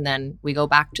trauma, and then we go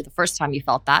back to the first time you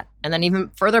felt that, and then even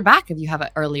further back if you have an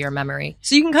earlier memory.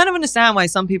 So you can kind of understand why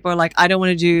some people are like, I don't want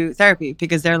to do therapy,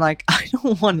 because they're like, I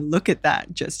don't want to look at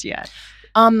that just yet.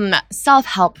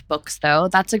 Self-help books, though,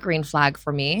 that's a green flag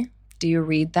for me. Do you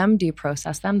read them? Do you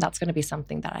process them? That's going to be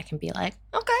something that I can be like,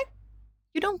 okay,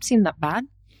 you don't seem that bad.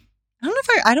 I don't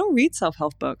know if I don't read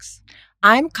self-help books.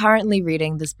 I'm currently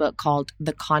reading this book called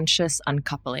The Conscious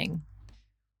Uncoupling.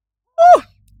 All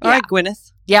right,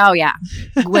 Gwyneth. Yeah, oh yeah.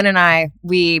 Gwen and I,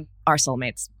 we are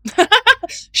soulmates.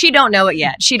 She don't know it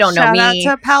yet. She don't know me.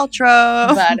 Shout out to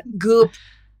Paltrow. But Goop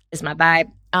is my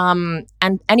vibe.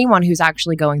 And anyone who's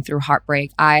actually going through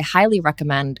heartbreak, I highly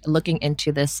recommend looking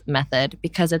into this method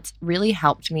because it's really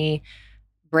helped me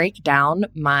break down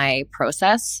my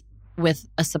process with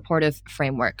a supportive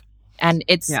framework. And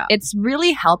it's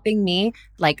really helping me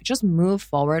like just move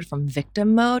forward from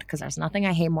victim mode, because there's nothing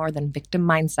I hate more than victim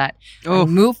mindset. And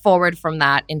move forward from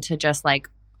that into just like,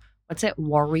 what's it,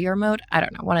 warrior mode? I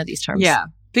don't know, one of these terms. Yeah.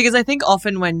 Because I think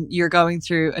often when you're going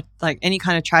through like any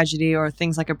kind of tragedy or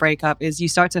things like a breakup is you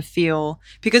start to feel,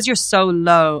 because you're so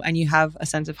low and you have a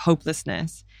sense of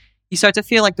hopelessness, you start to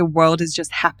feel like the world is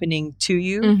just happening to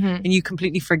you, and you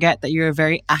completely forget that you're a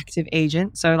very active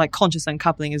agent. So like conscious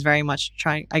uncoupling is very much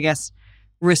trying, I guess,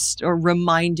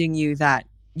 reminding you that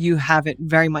you have it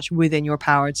very much within your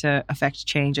power to affect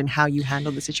change and how you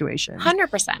handle the situation.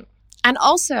 100%. And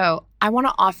also, I want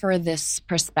to offer this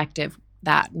perspective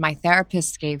that my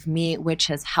therapist gave me, which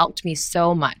has helped me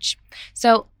so much.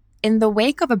 So in the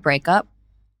wake of a breakup,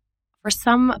 for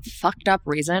some fucked up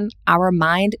reason, our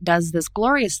mind does this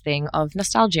glorious thing of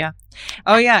nostalgia.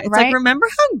 Oh, yeah. It's right? like, remember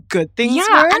how good things were?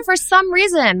 Yeah. And for some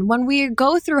reason, when we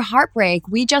go through heartbreak,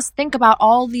 we just think about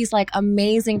all these like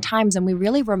amazing times and we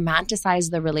really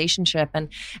romanticize the relationship. And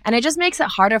it just makes it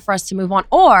harder for us to move on.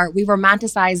 Or we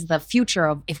romanticize the future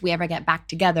of if we ever get back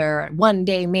together, one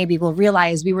day maybe we'll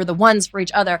realize we were the ones for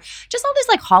each other. Just all this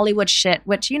like Hollywood shit,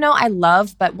 which, you know, I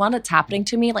love. But when it's happening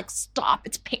to me, like, stop.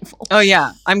 It's painful. Oh,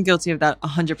 yeah. I'm guilty of that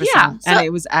 100%. Yeah, so and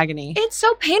it was agony. It's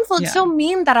so painful. It's so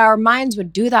mean that our minds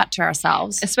would do that to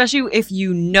ourselves. Especially if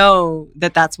you know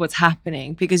that that's what's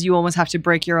happening, because you almost have to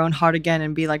break your own heart again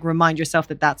and be like, remind yourself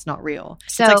that that's not real.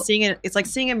 So, it's like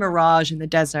seeing a mirage in the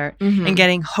desert and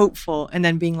getting hopeful and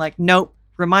then being like, nope,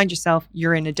 remind yourself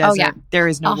you're in a desert. Oh, yeah. There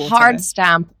is no water. A hard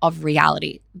stamp of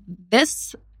reality.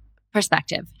 This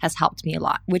perspective has helped me a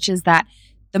lot, which is that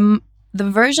the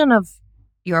version of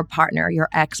your partner, your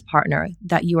ex-partner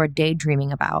that you are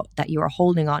daydreaming about, that you are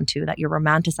holding on to, that you're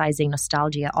romanticizing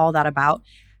nostalgia, all that about,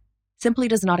 simply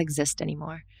does not exist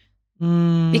anymore.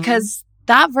 Because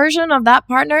that version of that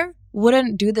partner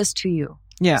wouldn't do this to you.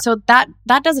 Yeah. So that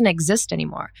doesn't exist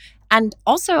anymore. And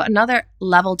also another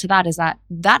level to that is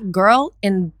that girl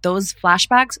in those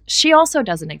flashbacks, she also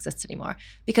doesn't exist anymore,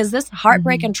 because this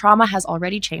heartbreak and trauma has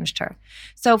already changed her.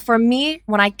 So for me,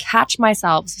 when I catch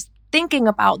myself thinking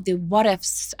about the what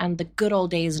ifs and the good old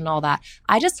days and all that,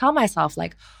 I just tell myself,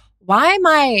 like, why am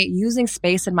I using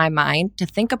space in my mind to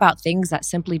think about things that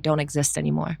simply don't exist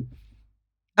anymore?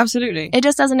 Absolutely. It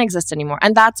just doesn't exist anymore.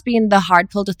 And that's been the hard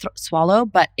pill to swallow,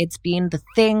 but it's been the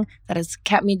thing that has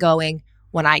kept me going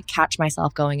when I catch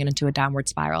myself going into a downward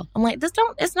spiral. I'm like,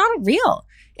 it's not real.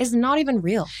 It's not even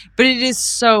real. But it is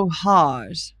so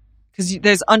hard. Because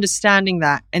there's understanding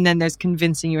that, and then there's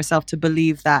convincing yourself to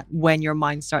believe that when your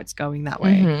mind starts going that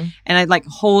way. And I like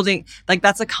holding, like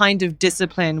that's a kind of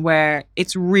discipline where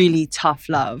it's really tough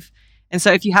love. And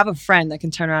so if you have a friend that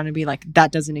can turn around and be like,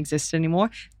 that doesn't exist anymore,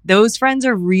 those friends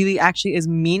are really actually, as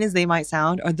mean as they might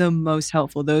sound, are the most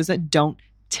helpful. Those that don't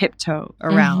tiptoe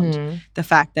around the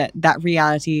fact that that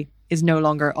reality is no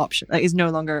longer is no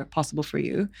longer possible for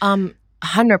you.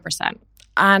 100%.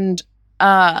 And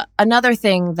another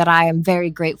thing that I am very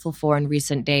grateful for in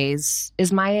recent days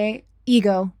is my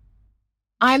ego.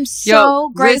 I'm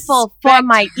so grateful for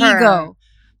my ego.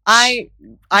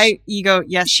 Ego,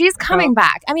 yes. She's coming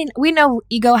back. I mean, we know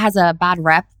ego has a bad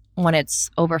rep when it's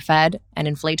overfed and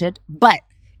inflated, but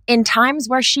in times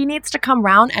where she needs to come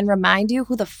round and remind you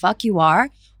who the fuck you are,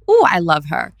 ooh, I love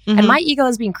her. And my ego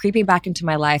has been creeping back into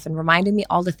my life and reminding me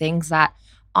all the things that,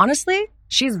 honestly,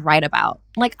 she's right about.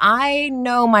 Like, I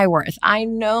know my worth. I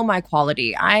know my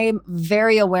quality. I'm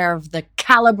very aware of the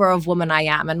caliber of woman I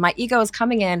am. And my ego is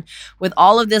coming in with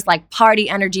all of this like party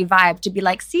energy vibe to be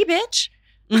like, see, bitch.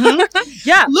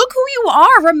 Yeah. Look who you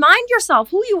are. Remind yourself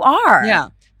who you are. Yeah.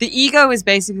 The ego is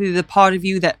basically the part of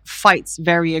you that fights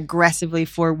very aggressively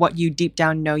for what you deep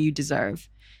down know you deserve.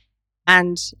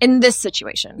 And in this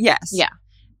situation. yes. Yeah.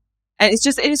 And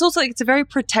it's a very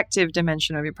protective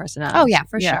dimension of your personality. Oh, yeah,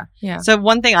 for sure. Yeah. So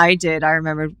one thing I did, I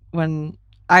remember when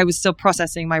I was still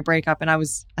processing my breakup and I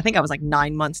think I was like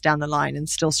 9 months down the line and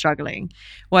still struggling,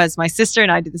 was my sister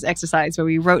and I did this exercise where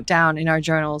we wrote down in our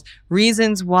journals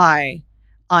reasons why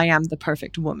I am the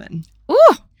perfect woman.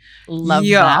 Ooh, love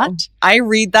that. I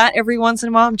read that every once in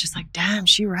a while. I'm just like, damn,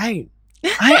 she right.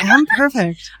 I am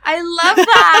perfect. I love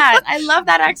that. I love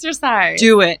that exercise.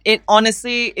 Do it. It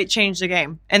honestly, it changed the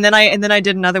game. And then I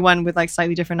did another one with like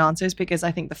slightly different answers because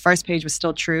I think the first page was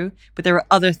still true, but there were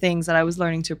other things that I was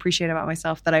learning to appreciate about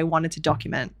myself that I wanted to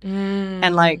document.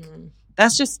 And like,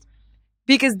 that's just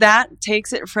because that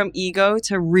takes it from ego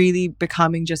to really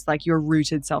becoming just like your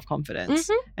rooted self-confidence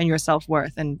and your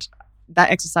self-worth. And that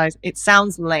exercise, it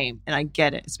sounds lame and I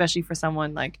get it, especially for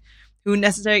someone like who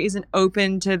necessarily isn't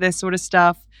open to this sort of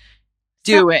stuff.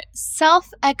 Do it.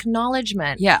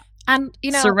 Self-acknowledgement. Yeah. And,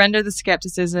 you know. Surrender the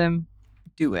skepticism.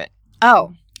 Do it.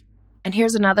 Oh, and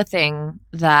here's another thing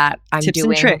that I'm Tips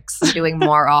and tricks. doing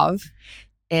more of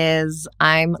is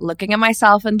I'm looking at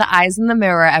myself in the eyes in the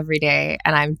mirror every day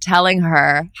and I'm telling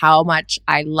her how much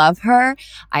I love her,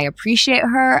 I appreciate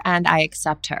her, and I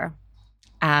accept her.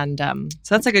 And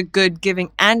so that's like a good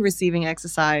giving and receiving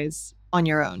exercise on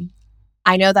your own.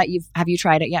 I know that have you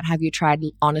tried it yet? Have you tried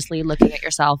honestly looking at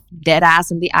yourself dead ass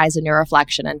in the eyes in your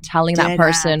reflection and telling that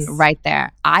person right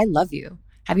there, I love you?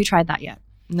 Have you tried that yet?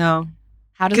 No.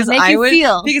 How does it make you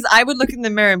feel? Because I would look in the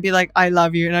mirror and be like, I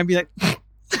love you. And I'd be like,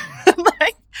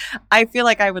 like I feel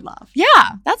like I would laugh.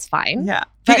 Yeah, that's fine. Yeah.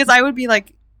 Because I would be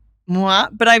like, mwah.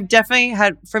 But I've definitely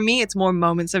had, for me, it's more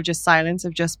moments of just silence,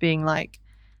 of just being like,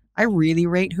 I really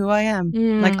rate who I am.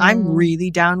 Like, I'm really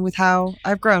down with how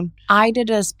I've grown. I did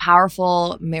this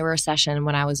powerful mirror session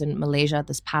when I was in Malaysia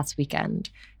this past weekend.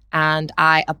 And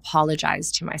I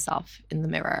apologized to myself in the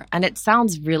mirror. And it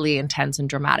sounds really intense and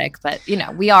dramatic, but, you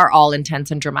know, we are all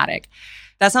intense and dramatic.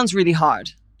 That sounds really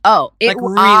hard. Oh, really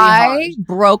I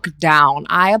broke down.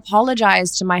 I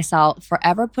apologized to myself for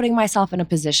ever putting myself in a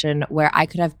position where I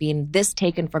could have been this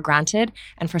taken for granted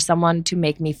and for someone to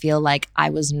make me feel like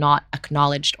I was not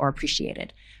acknowledged or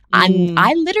appreciated. And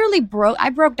I literally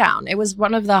broke down. It was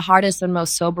one of the hardest and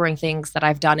most sobering things that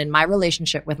I've done in my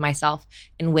relationship with myself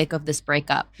in wake of this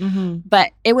breakup.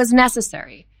 But it was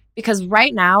necessary because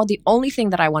right now, the only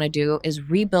thing that I want to do is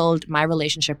rebuild my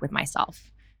relationship with myself.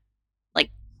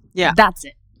 Like, that's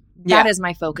it. That is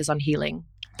my focus on healing.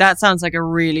 That sounds like a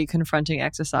really confronting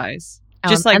exercise.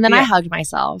 And then I hugged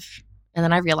myself. And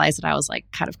then I realized that I was like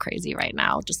kind of crazy right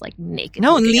now, just like naked.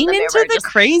 No, lean into the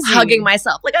crazy. Hugging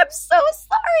myself. Like, I'm so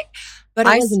sorry. But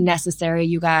it was necessary,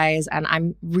 you guys. And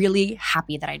I'm really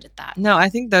happy that I did that. No, I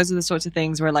think those are the sorts of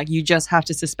things where like you just have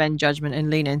to suspend judgment and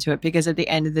lean into it, because at the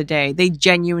end of the day, they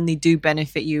genuinely do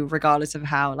benefit you regardless of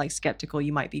how like skeptical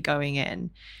you might be going in.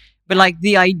 But like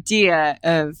the idea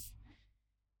of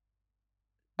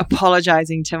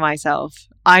apologizing to myself,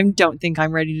 I don't think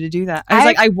I'm ready to do that.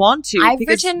 I want to. I've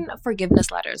written forgiveness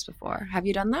letters before. Have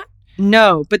you done that?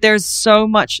 No, but there's so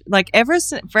much, like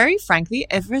very frankly,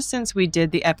 ever since we did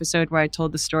the episode where I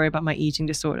told the story about my eating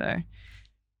disorder,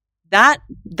 that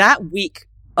week,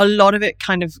 a lot of it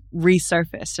kind of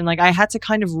resurfaced. And like I had to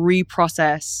kind of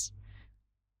reprocess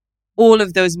all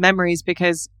of those memories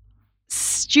because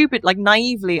like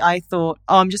naively, I thought,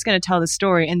 oh, I'm just going to tell the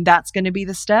story and that's going to be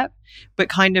the step. But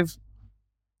kind of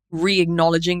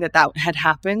re-acknowledging that had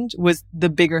happened was the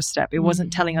bigger step. It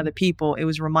wasn't telling other people. It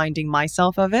was reminding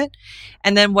myself of it.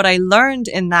 And then what I learned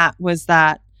in that was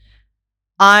that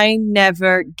I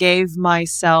never gave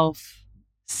myself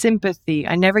sympathy.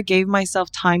 I never gave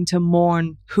myself time to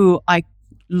mourn who I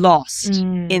lost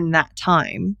in that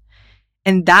time.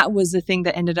 And that was the thing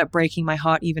that ended up breaking my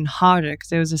heart even harder,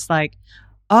 because it was just like,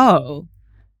 oh,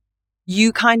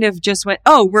 you kind of just went,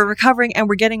 oh, we're recovering and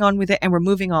we're getting on with it and we're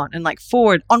moving on and like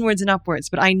forward, onwards and upwards.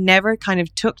 But I never kind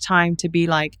of took time to be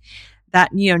like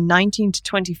that, 19 to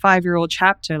 25-year-old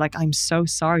chapter. Like, I'm so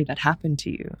sorry that happened to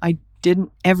you. I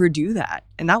didn't ever do that.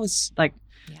 And that was like,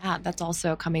 yeah, that's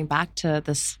also coming back to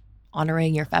this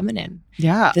honoring your feminine.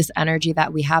 Yeah. This energy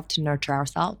that we have to nurture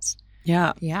ourselves.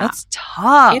 Yeah. Yeah. That's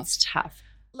tough. It's tough.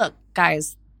 Look,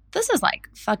 guys, this is like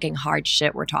fucking hard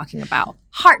shit we're talking about.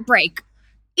 Heartbreak.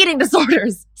 eating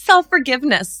disorders,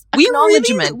 self-forgiveness, We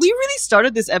acknowledgement. really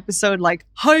started this episode like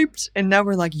hyped, and now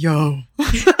we're like, yo.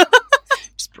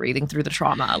 Just breathing through the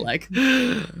trauma,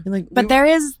 but there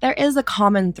is a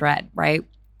common thread, right,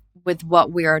 with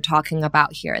what we are talking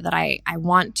about here that I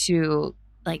want to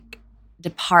like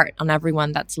depart on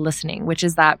everyone that's listening, which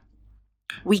is that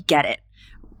we get it.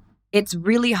 It's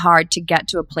really hard to get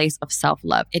to a place of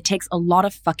self-love. It takes a lot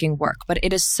of fucking work, but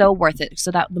it is so worth it.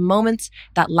 So that the moments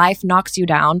that life knocks you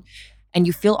down and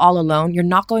you feel all alone, you're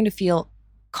not going to feel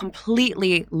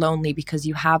completely lonely because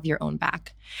you have your own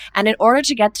back. And in order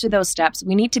to get to those steps,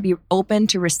 we need to be open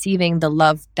to receiving the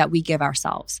love that we give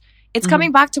ourselves. It's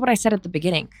coming back to what I said at the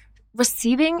beginning.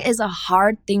 Receiving is a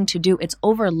hard thing to do. It's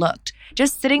overlooked.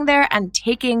 Just sitting there and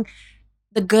taking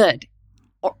the good.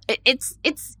 It's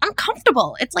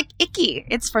uncomfortable. It's like icky.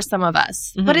 It's for some of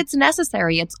us, but it's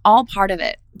necessary. It's all part of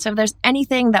it. So if there's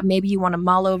anything that maybe you want to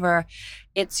mull over,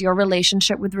 it's your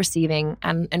relationship with receiving,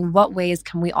 and in what ways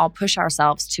can we all push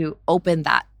ourselves to open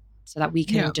that so that we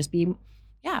can just be,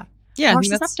 more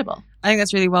susceptible. I think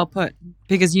that's really well put,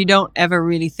 because you don't ever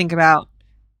really think about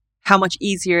how much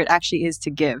easier it actually is to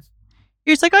give.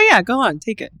 You're just like, oh yeah, go on,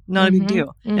 take it. Not a big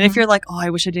deal. And if you're like, oh,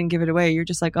 I wish I didn't give it away, you're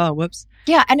just like, oh, whoops.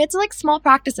 Yeah, and it's like small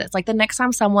practices. Like the next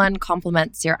time someone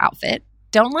compliments your outfit,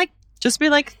 don't like... Just be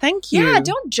like, thank you. Yeah,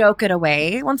 don't joke it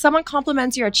away. When someone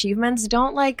compliments your achievements,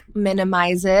 don't like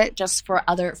minimize it just for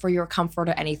your comfort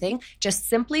or anything. Just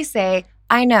simply say,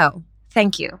 I know,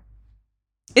 thank you.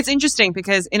 It's interesting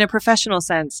because in a professional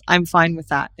sense, I'm fine with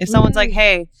that. If someone's like,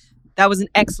 hey, that was an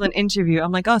excellent interview,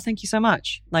 I'm like, oh, thank you so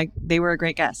much. Like, they were a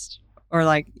great guest. Or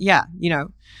like, yeah, you know,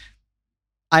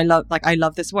 I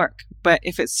love this work. But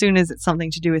if as soon as it's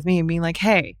something to do with me and being like,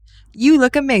 hey, you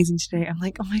look amazing today, I'm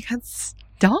like, oh my God,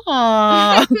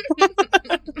 stop.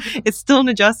 It's still an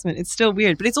adjustment. It's still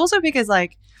weird. But it's also because,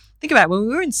 like, think about it, when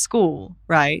we were in school,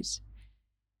 right?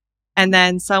 And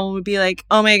then someone would be like,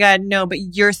 oh my God, no, but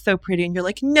you're so pretty. And you're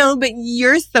like, no, but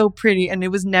you're so pretty. And it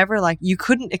was never like, you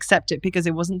couldn't accept it because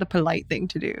it wasn't the polite thing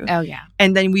to do. Oh, yeah.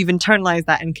 And then we've internalized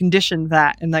that and conditioned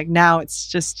that. And like now it's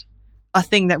just a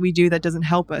thing that we do that doesn't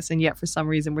help us. And yet for some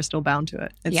reason we're still bound to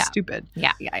it. It's stupid.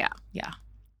 Yeah.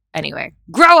 Anyway,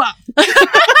 grow up.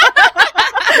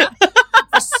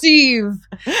 Receive.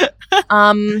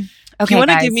 Okay, if you want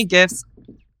to guys. give me gifts,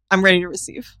 I'm ready to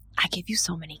receive. I give you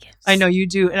so many gifts. I know you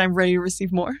do, and I'm ready to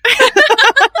receive more.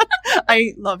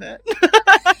 I love it.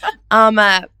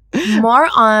 More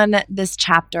on this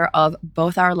chapter of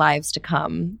both our lives to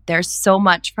come. There's so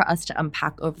much for us to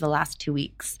unpack over the last 2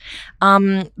 weeks.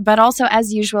 But also,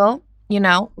 as usual, you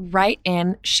know, write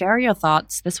in, share your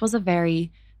thoughts. This was a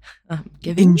very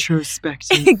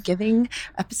introspective giving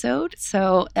episode.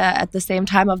 So at the same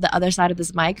time, of the other side of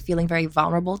this mic, feeling very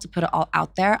vulnerable to put it all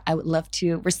out there. I would love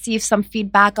to receive some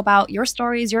feedback about your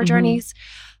stories, your journeys.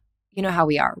 You know how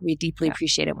we are. We deeply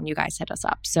appreciate it when you guys hit us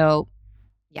up. So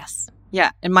yes.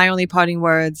 Yeah. And my only parting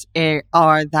words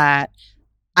are that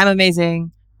I'm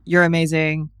amazing. You're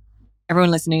amazing.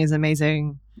 Everyone listening is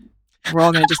amazing. We're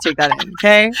all going to just take that in,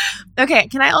 okay? Okay,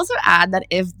 can I also add that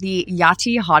if the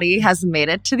Yachty Hottie has made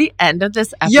it to the end of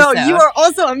this episode... Yo, you are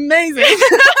also amazing!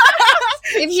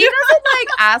 If he doesn't, like,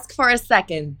 ask for a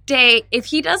second date, if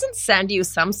he doesn't send you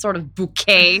some sort of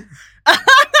bouquet,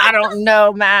 I don't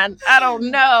know, man. I don't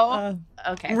know.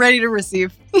 Okay. Ready to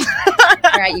receive. All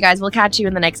right, you guys, we'll catch you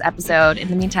in the next episode. In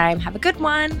the meantime, have a good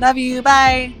one. Love you.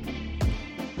 Bye.